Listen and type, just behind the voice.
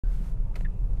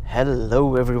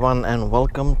Hello everyone and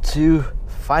welcome to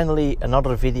finally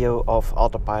another video of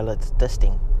AutoPilot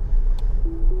testing.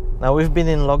 Now we've been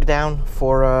in lockdown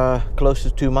for close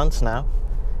to 2 months now,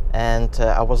 and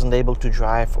I wasn't able to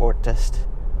drive or test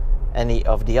any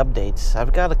of the updates.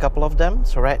 I've got a couple of them,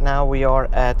 so right now we are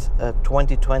at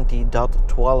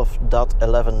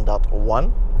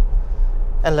 2020.12.11.1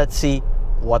 and let's see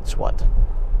what's what.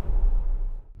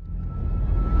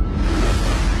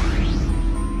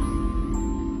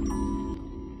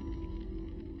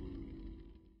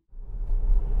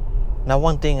 Now,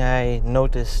 one thing I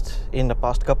noticed in the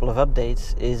past couple of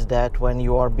updates is that when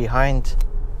you are behind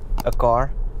a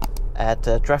car at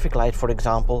a traffic light, for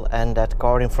example, and that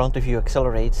car in front of you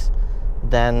accelerates,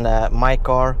 then my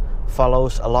car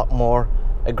follows a lot more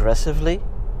aggressively,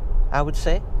 I would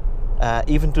say,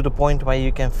 even to the point where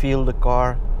you can feel the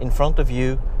car in front of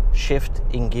you shift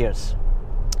in gears.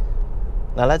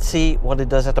 Now let's see what it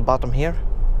does at the bottom here.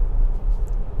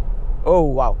 Oh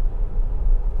wow,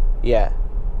 yeah,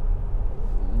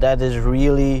 that is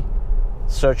really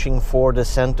searching for the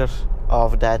center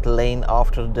of that lane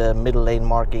after the middle lane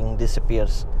marking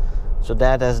disappears. So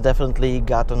that has definitely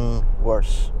gotten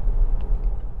worse.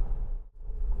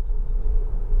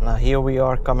 Now here we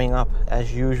are coming up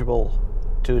as usual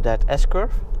to that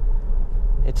S-curve.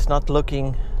 It's not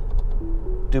looking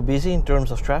too busy in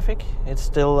terms of traffic. It's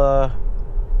still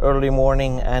early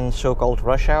morning and so-called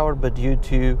rush hour, but due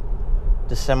to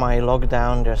the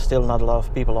semi-lockdown, there's still not a lot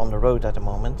of people on the road at the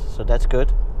moment, so that's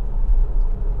good.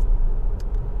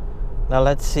 Now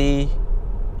let's see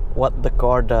what the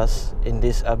car does in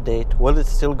this update. Will it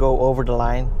still go over the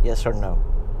line? Yes or no?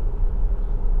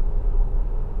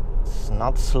 It's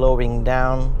not slowing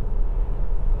down.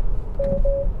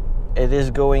 It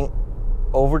is going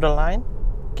over the line,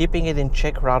 keeping it in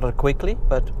check rather quickly,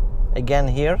 but again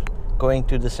here, going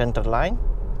to the center line.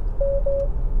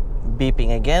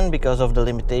 Beeping again because of the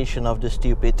limitation of the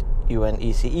stupid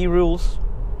UNECE rules.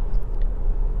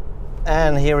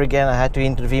 And here again I had to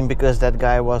intervene because that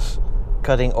guy was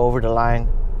cutting over the line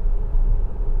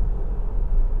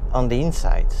on the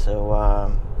inside.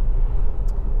 So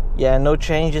yeah, no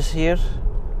changes here.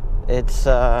 It's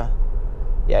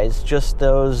it's just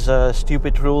those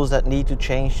stupid rules that need to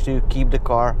change to keep the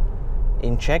car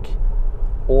in check,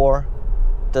 or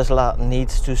Tesla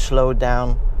needs to slow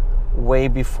down way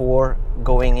before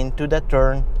going into that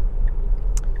turn,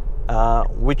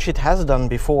 which it has done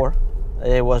before.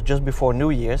 It was just before New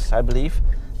Year's, I believe,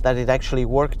 that it actually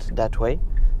worked that way,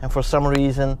 and for some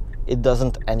reason it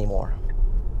doesn't anymore.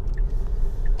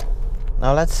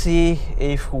 Now let's see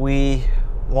if we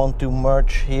want to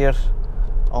merge here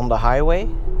on the highway,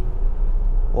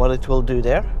 what it will do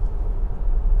there.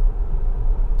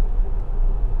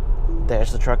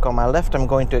 There's the truck on my left. I'm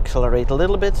going to accelerate a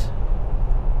little bit.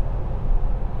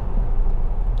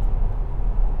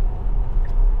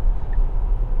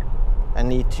 I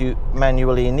need to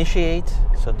manually initiate,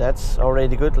 so that's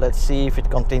already good. Let's see if it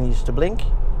continues to blink.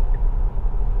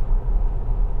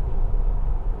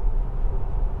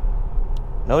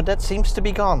 No, that seems to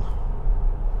be gone.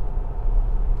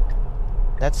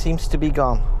 That seems to be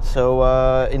gone. So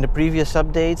in the previous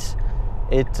updates,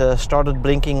 it started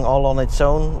blinking all on its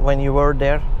own when you were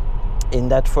there in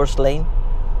that first lane.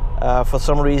 For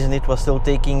some reason it was still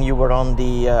taking you were on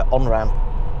the on-ramp.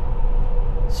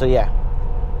 So yeah.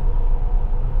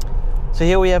 So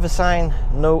here we have a sign,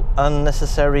 no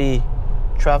unnecessary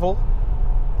travel.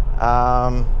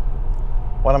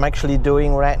 What I'm actually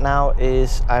doing right now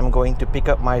is I'm going to pick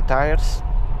up my tires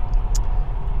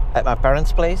at my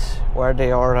parents' place where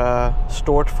they are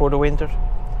stored for the winter,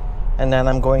 and then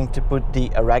I'm going to put the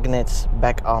arachnids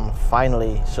back on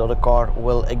finally, so the car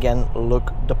will again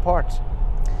look the part.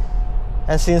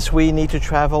 And since we need to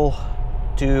travel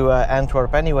to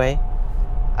Antwerp anyway,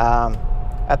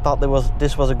 I thought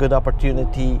this was a good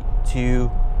opportunity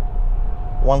to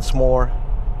once more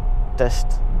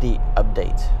test the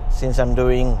update, since I'm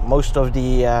doing most of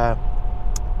the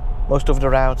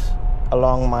route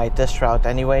along my test route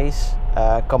anyways,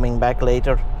 coming back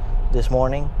later this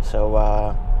morning. So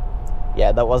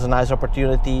yeah, that was a nice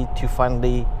opportunity to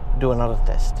finally do another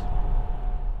test.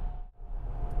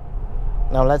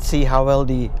 Now let's see how well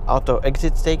the auto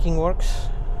exit staking works.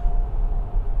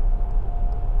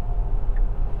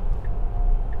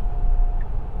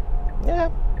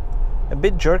 Yeah, a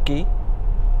bit jerky,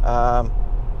 but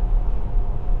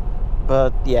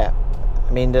yeah,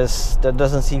 I mean there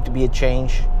doesn't seem to be a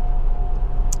change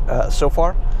so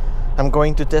far. I'm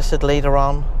going to test it later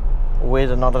on with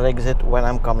another exit when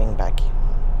I'm coming back.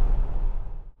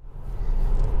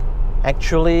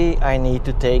 Actually, I need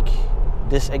to take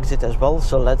this exit as well,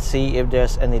 so let's see if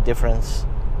there's any difference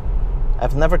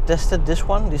I've never tested this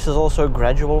one. This is also a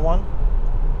gradual one,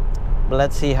 but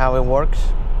let's see how it works.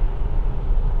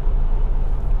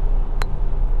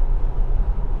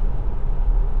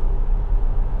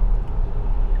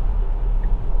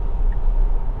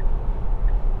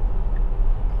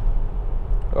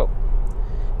 Oh,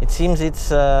 it seems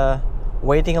it's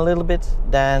waiting a little bit,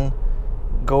 then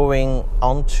going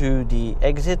onto the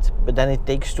exit, but then it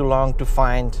takes too long to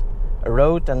find a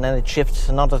road, and then it shifts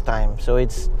another time. So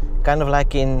it's kind of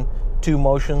like in two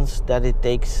motions that it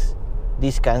takes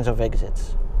these kinds of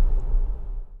exits.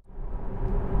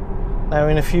 Now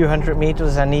in a few hundred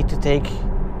meters I need to take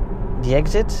the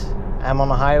exit. I'm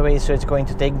on a highway, so it's going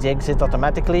to take the exit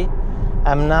automatically.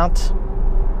 I'm not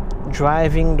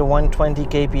driving the 120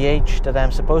 kph that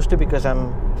I'm supposed to because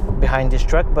I'm behind this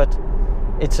truck, but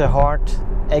it's a hard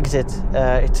exit.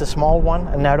 It's a small one,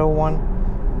 a narrow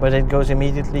one, but it goes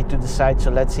immediately to the side,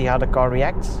 so let's see how the car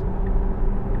reacts.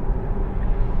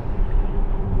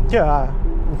 Yeah.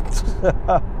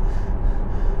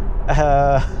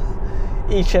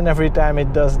 Each and every time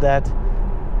it does that,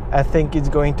 I think it's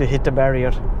going to hit the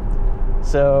barrier.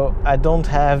 So I don't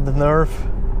have the nerve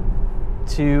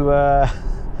to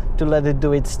let it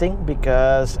do its thing,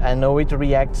 because I know it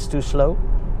reacts too slow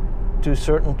to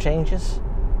certain changes.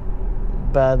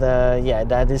 But yeah,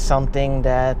 that is something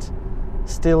that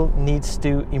still needs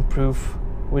to improve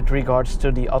with regards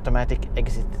to the automatic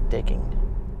exit taking.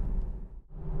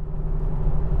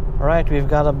 Alright, we've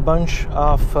got a bunch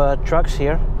of trucks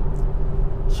here,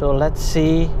 so let's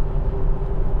see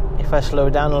if I slow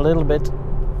down a little bit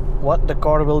what the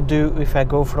car will do if I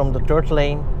go from the third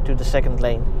lane to the second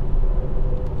lane.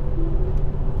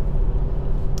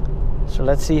 So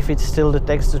let's see if it still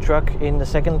detects the truck in the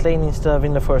second lane instead of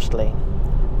in the first lane.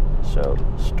 So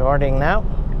starting now.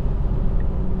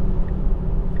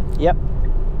 Yep.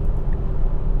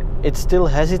 It still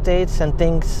hesitates and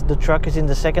thinks the truck is in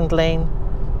the second lane,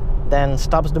 then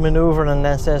stops the maneuver and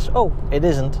then says, oh, it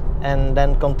isn't, and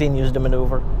then continues the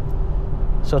maneuver.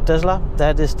 So Tesla,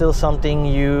 that is still something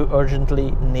you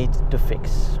urgently need to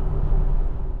fix.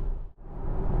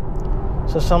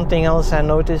 So something else I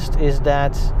noticed is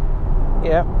that,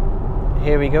 yeah,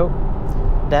 here we go,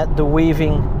 that the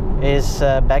weaving is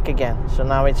back again. So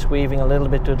now it's weaving a little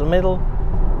bit to the middle,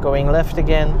 going left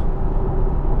again.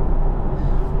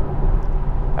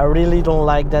 I really don't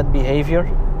like that behavior.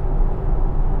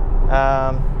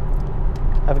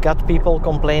 I've got people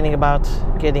complaining about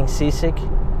getting seasick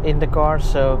in the car,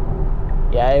 so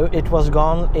yeah, it was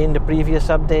gone in the previous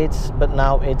updates, but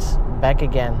now it's back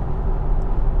again,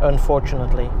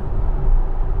 unfortunately.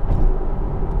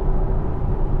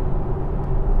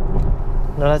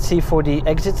 Now let's see for the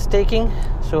exit taking.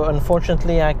 So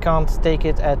unfortunately I can't take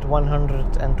it at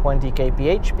 120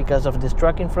 kph because of this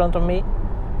truck in front of me,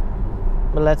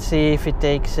 but let's see if it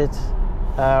takes it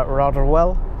rather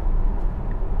well.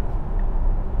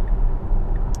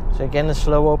 So again, a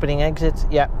slow opening exit.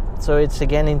 Yeah, so it's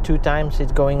again in two times.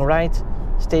 It's going right,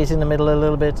 stays in the middle a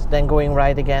little bit, then going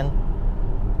right again.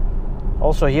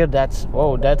 Also here, that's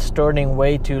turning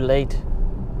way too late.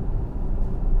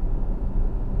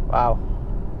 Wow.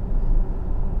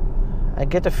 I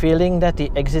get a feeling that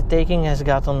the exit taking has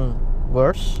gotten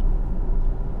worse.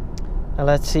 And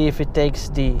let's see if it takes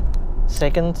the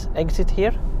second exit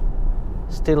here.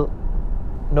 Still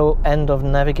no end of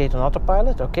navigate on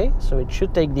autopilot. Okay, so it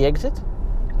should take the exit.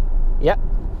 Yeah.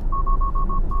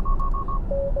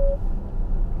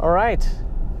 Alright.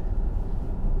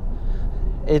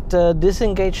 It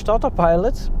disengaged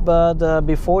autopilot, but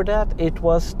before that it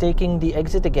was taking the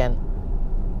exit again.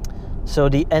 So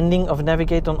the ending of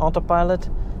navigate on autopilot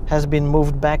has been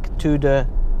moved back to the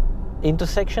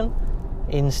intersection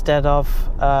instead of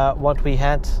what we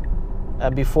had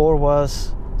before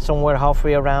was somewhere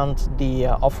halfway around the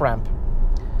off-ramp.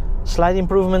 Slight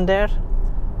improvement there,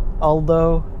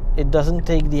 although it doesn't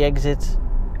take the exit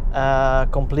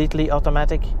completely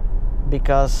automatic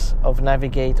because of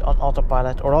navigate on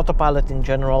autopilot, or autopilot in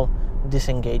general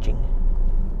disengaging.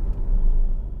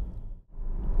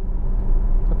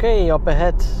 Okay, up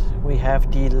ahead we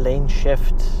have the lane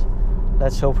shift.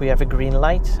 Let's hope we have a green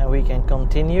light and we can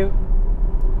continue.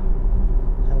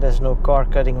 And there's no car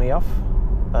cutting me off,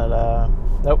 but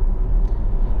nope.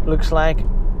 Looks like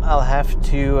I'll have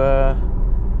to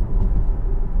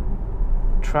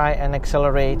try and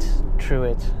accelerate through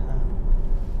it.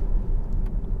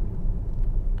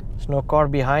 There's no car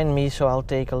behind me, so I'll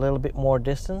take a little bit more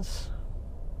distance.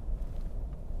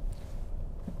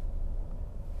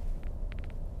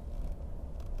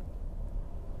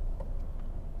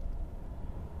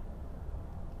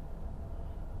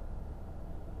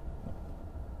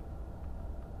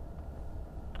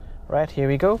 Right, here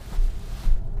we go.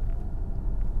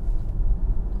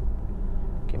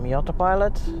 Give me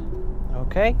autopilot.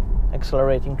 Okay,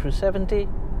 accelerating through 70.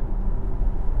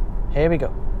 Here we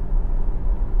go.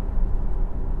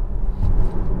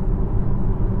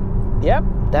 Yep,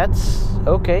 that's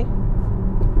okay.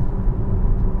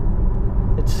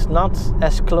 It's not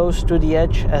as close to the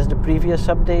edge as the previous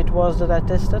update was that I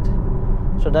tested,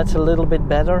 so that's a little bit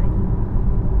better.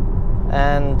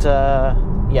 And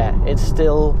yeah, it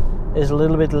still is a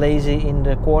little bit lazy in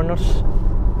the corners,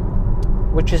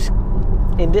 which is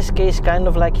in this case kind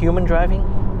of like human driving.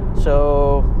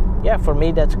 So yeah, for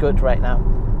me that's good right now.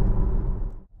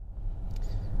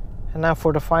 And now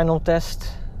for the final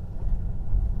test,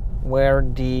 where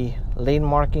the lane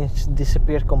markings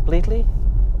disappeared completely.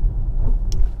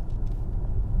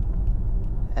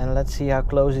 And let's see how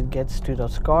close it gets to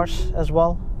those cars as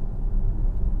well.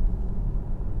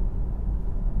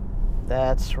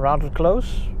 That's rather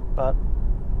close, but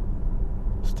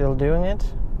still doing it.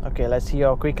 Okay, let's see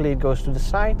how quickly it goes to the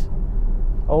side.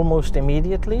 Almost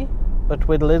immediately, but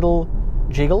with a little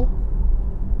jiggle.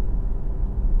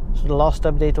 So the last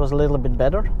update was a little bit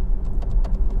better.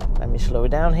 Let me slow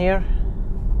down here.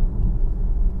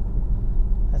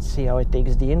 Let's see how it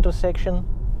takes the intersection.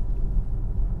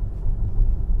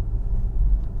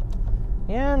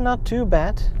 Yeah, not too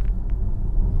bad.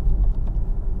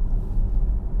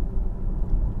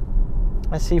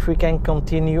 Let's see if we can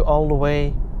continue all the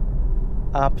way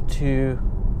up to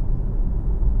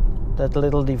that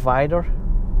little divider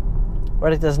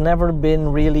where it has never been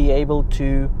really able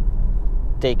to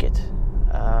take it.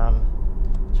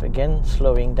 So again,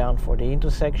 slowing down for the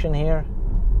intersection here.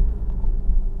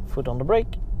 Foot on the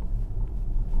brake.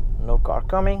 No car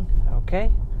coming.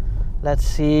 Okay. Let's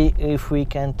see if we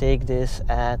can take this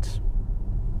at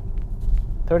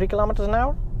 30 kilometers an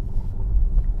hour.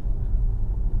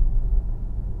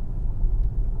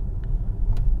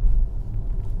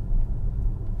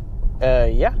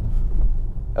 Yeah.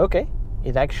 Okay.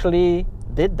 It actually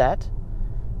did that.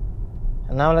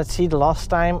 And now let's see, the last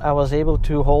time I was able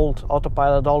to hold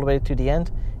autopilot all the way to the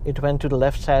end, it went to the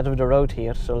left side of the road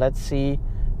here. So let's see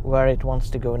where it wants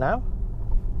to go now.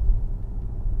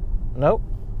 No.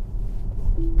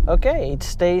 Okay, it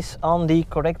stays on the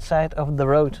correct side of the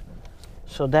road.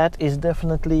 So that is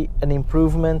definitely an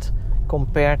improvement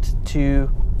compared to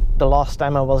the last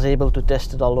time I was able to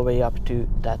test it all the way up to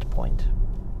that point.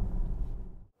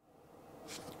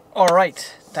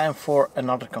 Alright, time for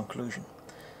another conclusion.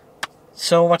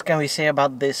 So what can we say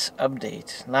about this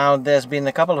update? Now there's been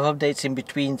a couple of updates in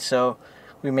between, so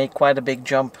we made quite a big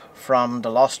jump from the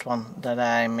last one that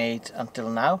I made until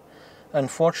now.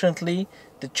 Unfortunately,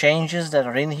 the changes that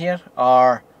are in here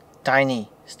are tiny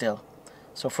still.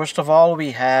 So first of all,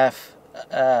 we have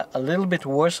a little bit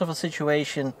worse of a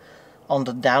situation on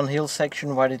the downhill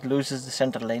section where it loses the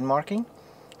center lane marking.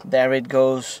 There it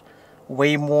goes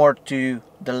way more to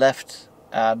the left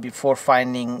before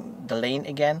finding the lane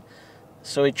again.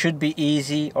 So it should be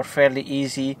easy, or fairly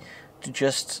easy, to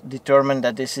just determine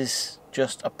that this is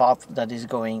just a path that is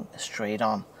going straight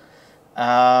on.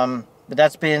 But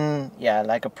that's been, yeah,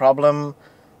 like a problem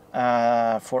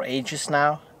for ages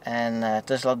now, and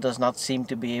Tesla does not seem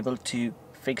to be able to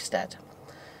fix that.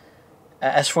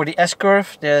 As for the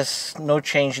S-curve, there's no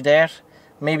change there.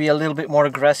 Maybe a little bit more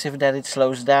aggressive, that it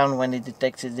slows down when it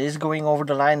detects it is going over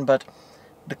the line, but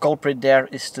the culprit there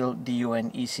is still the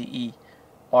UNECE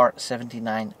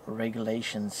R79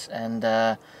 regulations. And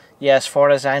yeah, as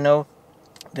far as I know,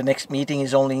 the next meeting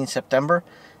is only in September,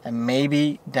 and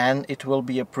maybe then it will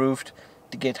be approved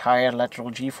to get higher lateral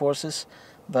G-forces,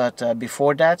 but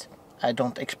before that I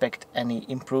don't expect any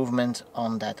improvement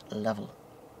on that level.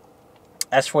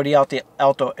 As for the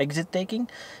auto exit taking,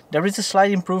 there is a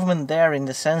slight improvement there, in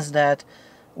the sense that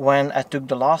when I took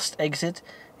the last exit,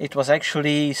 it was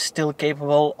actually still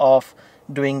capable of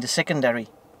doing the secondary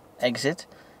exit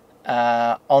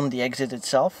on the exit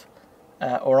itself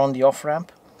or on the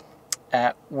off-ramp.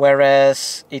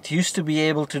 Whereas it used to be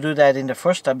able to do that in the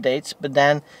first updates, but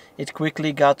then it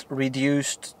quickly got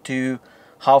reduced to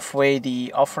halfway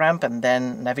the off-ramp, and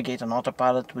then Navigate on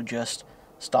Autopilot would just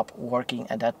stop working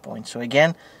at that point. So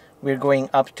again, we're going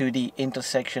up to the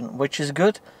intersection, which is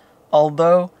good,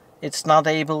 although it's not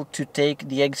able to take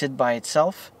the exit by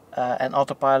itself, and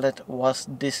Autopilot was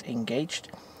disengaged.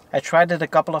 I tried it a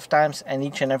couple of times, and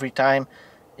each and every time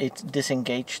it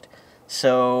disengaged.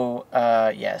 So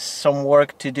yes, some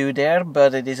work to do there,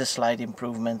 but it is a slight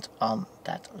improvement on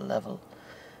that level.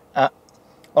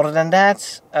 Other than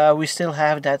that, we still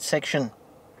have that section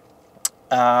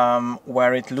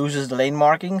where it loses the lane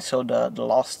marking, so the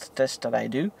last test that I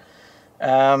do.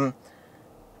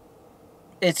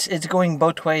 it's going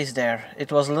both ways there.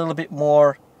 It was a little bit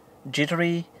more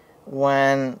jittery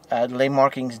when the lane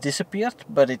markings disappeared,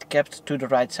 but it kept to the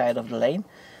right side of the lane,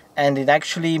 and it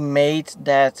actually made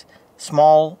that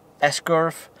small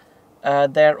S-curve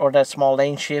there, or that small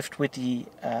lane shift with the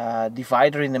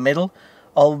divider in the middle.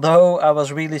 Although I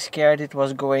was really scared it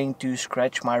was going to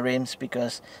scratch my rims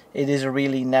because it is a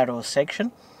really narrow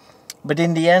section. But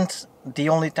in the end, the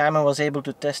only time I was able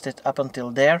to test it up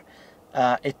until there,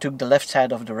 it took the left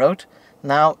side of the road.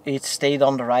 Now it stayed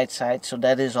on the right side, so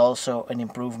that is also an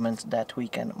improvement that we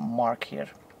can mark here.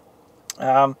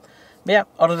 But yeah,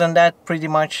 other than that, pretty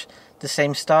much the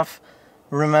same stuff.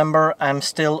 Remember, I'm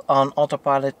still on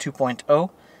AutoPilot 2.0.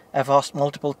 I've asked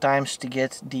multiple times to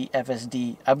get the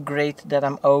FSD upgrade that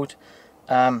I'm owed.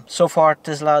 So far,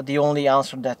 Tesla, the only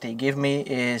answer that they give me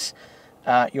is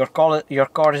your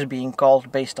car is being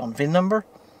called based on VIN number,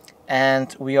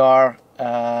 and we are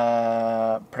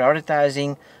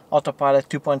prioritizing AutoPilot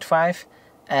 2.5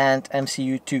 and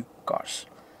MCU2 cars.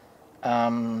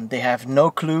 They have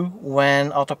no clue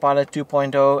when AutoPilot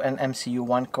 2.0 and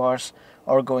MCU1 cars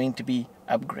are going to be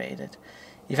upgraded.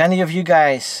 If any of you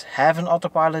guys have an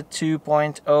AutoPilot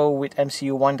 2.0 with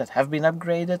MCU1 that have been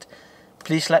upgraded,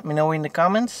 please let me know in the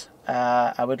comments.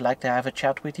 I would like to have a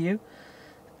chat with you.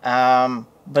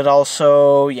 But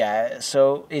also, yeah,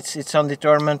 so it's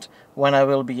undetermined when I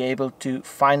will be able to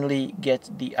finally get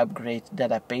the upgrade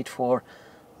that I paid for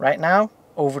right now,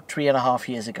 over 3.5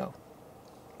 years ago.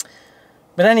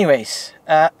 But anyways,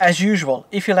 as usual,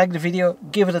 if you like the video,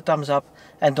 give it a thumbs up,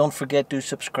 and don't forget to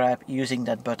subscribe using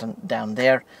that button down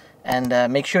there, and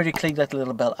make sure you click that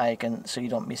little bell icon so you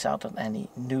don't miss out on any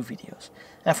new videos.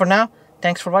 And for now,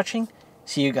 thanks for watching.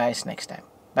 See you guys next time.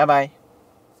 Bye bye.